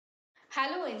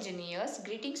Hello engineers,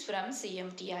 greetings from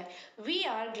CMTI. We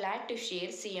are glad to share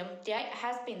CMTI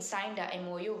has been signed a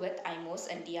MOU with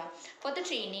IMOS India for the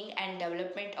training and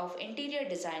development of interior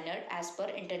designer as per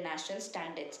international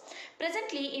standards.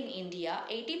 Presently in India,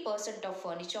 80% of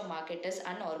furniture market is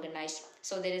unorganized.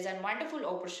 So there is a wonderful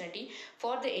opportunity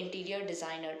for the interior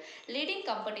designer. Leading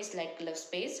companies like Love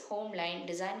Space, Homeline,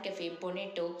 Design Cafe,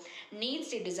 Bonito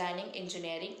needs the designing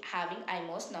engineering having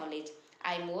IMOS knowledge.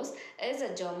 IMOS is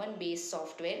a German based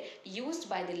software used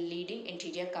by the leading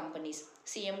interior companies.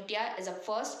 CMTI is a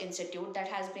first institute that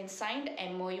has been signed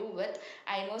MOU with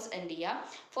IMOS India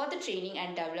for the training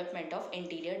and development of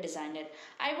interior designer.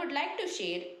 I would like to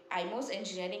share IMOS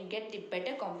engineering get the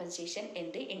better compensation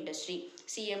in the industry.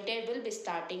 CMTI will be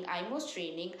starting IMOS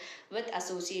training with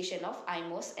Association of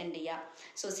IMOS India.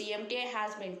 So CMTI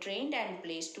has been trained and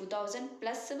placed 2000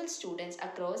 plus civil students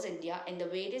across India in the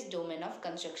various domain of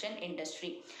construction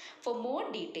industry. For more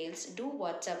details, do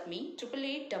WhatsApp me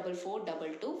 888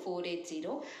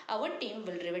 Our team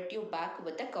will revert you back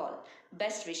with a call.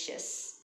 Best wishes.